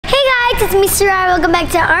it's me, Sariah. Welcome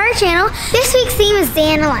back to our channel. This week's theme is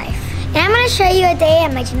day in the life. And I'm going to show you a day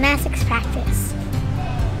at my gymnastics practice.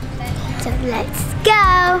 So let's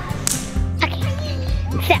go. Okay,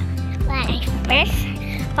 so when I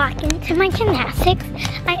first walk into my gymnastics,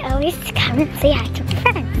 I always come and say hi to my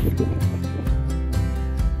friends.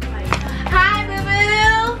 Hi,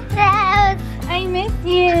 Boo-Boo. Rose. I miss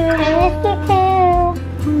you. I miss you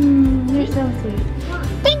too. You're so sweet.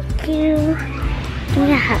 Thank you. Give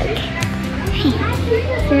me a hug. Hey,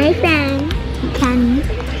 so my friend, Kenny.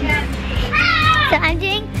 So I'm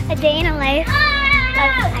doing a day in the life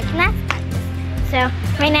of my gymnastics. So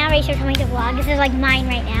right now Rachel's coming to vlog. This is like mine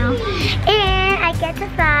right now. And I get to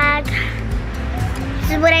vlog.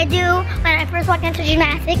 This is what I do when I first walk into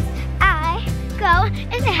gymnastics. I go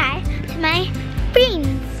and say hi to my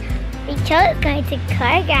friends. Rachel is going to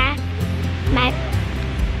choreograph my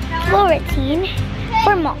floor routine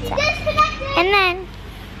for Malta.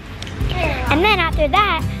 And then after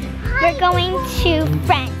that, we're going to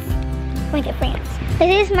France. Going to France.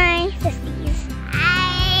 This is my sissies.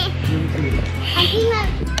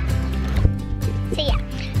 So yeah,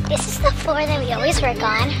 this is the floor that we always work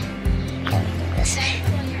on.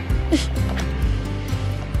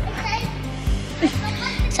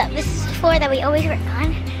 So this is the floor that we always work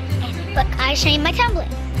on. And look, I'll show you my tumbling.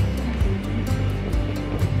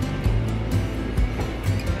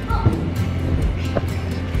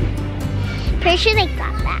 Pretty sure they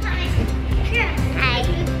got that. Hi.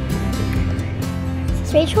 This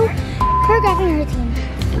is Rachel choreographing her routine.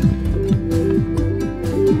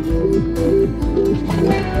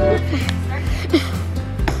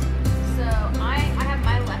 So I have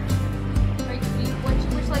my left.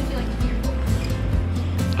 Which leg do you like to do your full?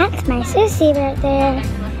 That's my sissy right there.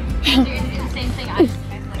 You're doing the same thing. I just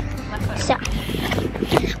left foot. So,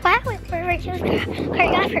 while I wait for her to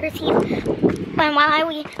choreograph her routine, and while I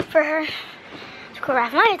wait for her to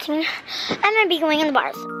choreograph my routine, I'm going to be going in the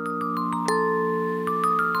bars.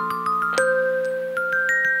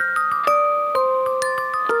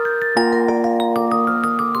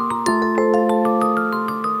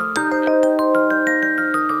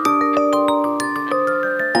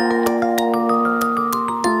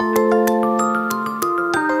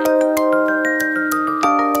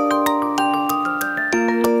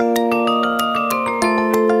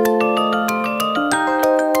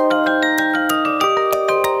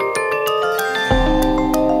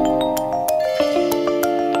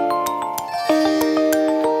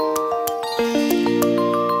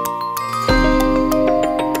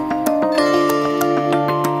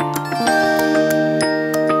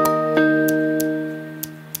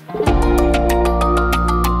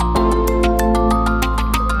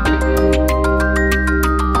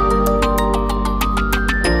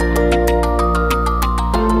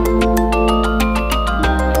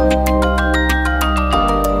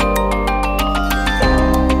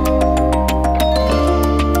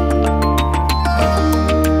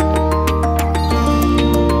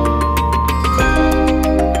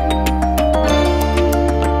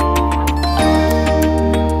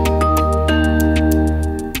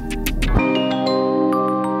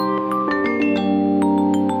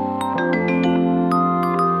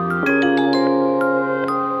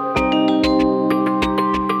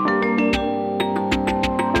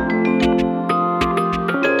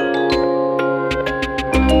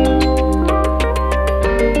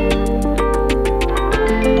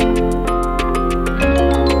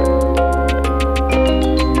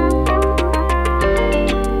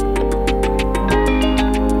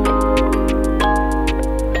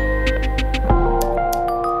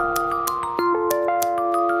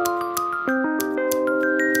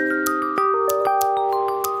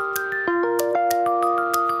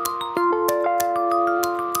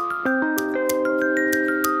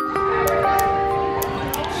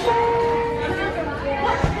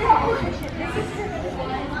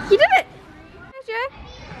 You did it!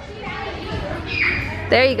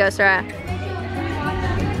 There you go, Sariah.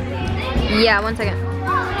 Yeah, 1 second.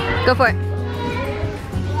 Go for it.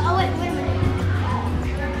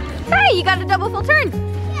 Hey, you got a double full turn.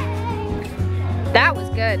 That was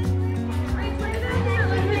good.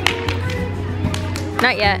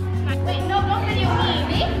 Not yet. Wait, no, don't video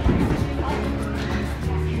me.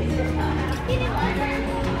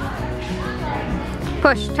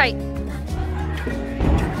 Push, tight.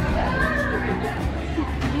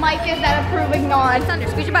 Mike is that approving nod. It's under,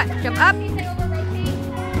 squeeze your butt. Jump up.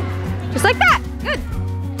 Just like that. Good.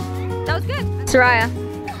 That was good. Sariah,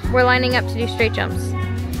 we're lining up to do straight jumps.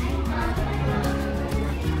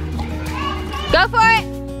 Go for it.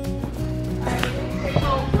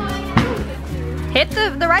 Hit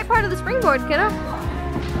the right part of the springboard, kiddo.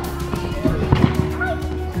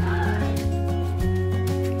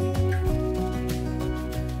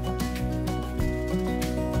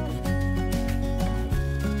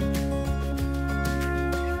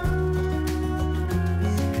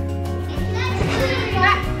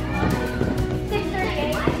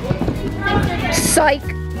 Psych.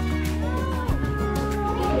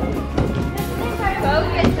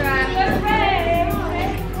 Focus,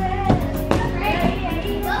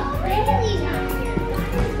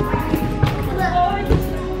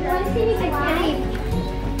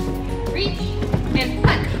 reach and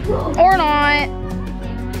punch. Or not.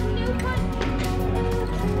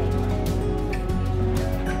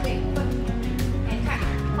 And tap.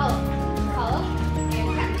 Hollow. And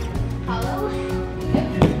tap. Hollow.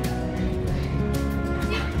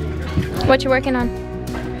 What you working on?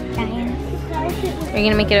 Are you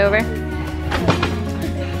gonna make it over?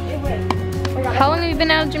 How long have you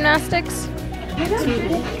been out of gymnastics? 2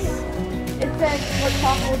 weeks. It says what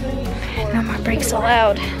possible do you use for? No more breaks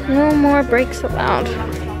allowed. No more breaks allowed.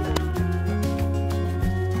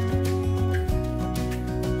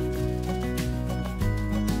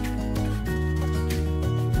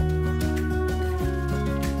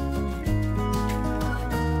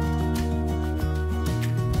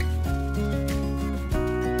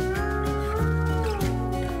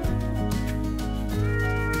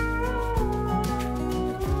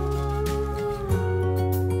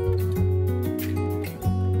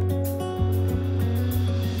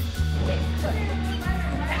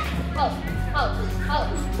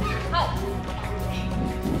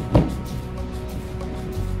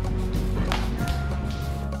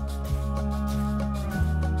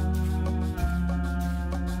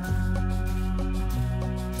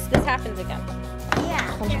 This happens again. Yeah.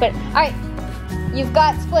 Alright, you've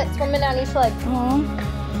got splits, 1 minute on each leg.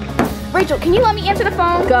 Rachel, can you let me answer the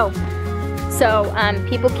phone? Go. So,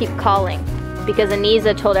 people keep calling because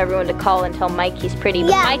Aniza told everyone to call and tell Mike he's pretty,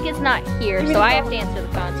 but Yeah. Mike is not here, so I have to answer the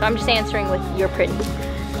phone. So I'm just answering with "you're pretty"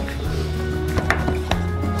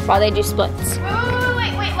 while they do splits.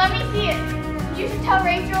 Wait, let me see it. Did you just tell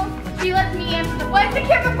Rachel? She lets me answer the phone. The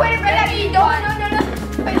camera pointed right at me. No.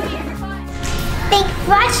 Thanks for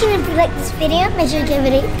watching. If you like this video, make sure to give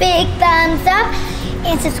it a big thumbs up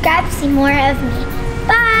and subscribe to see more of me.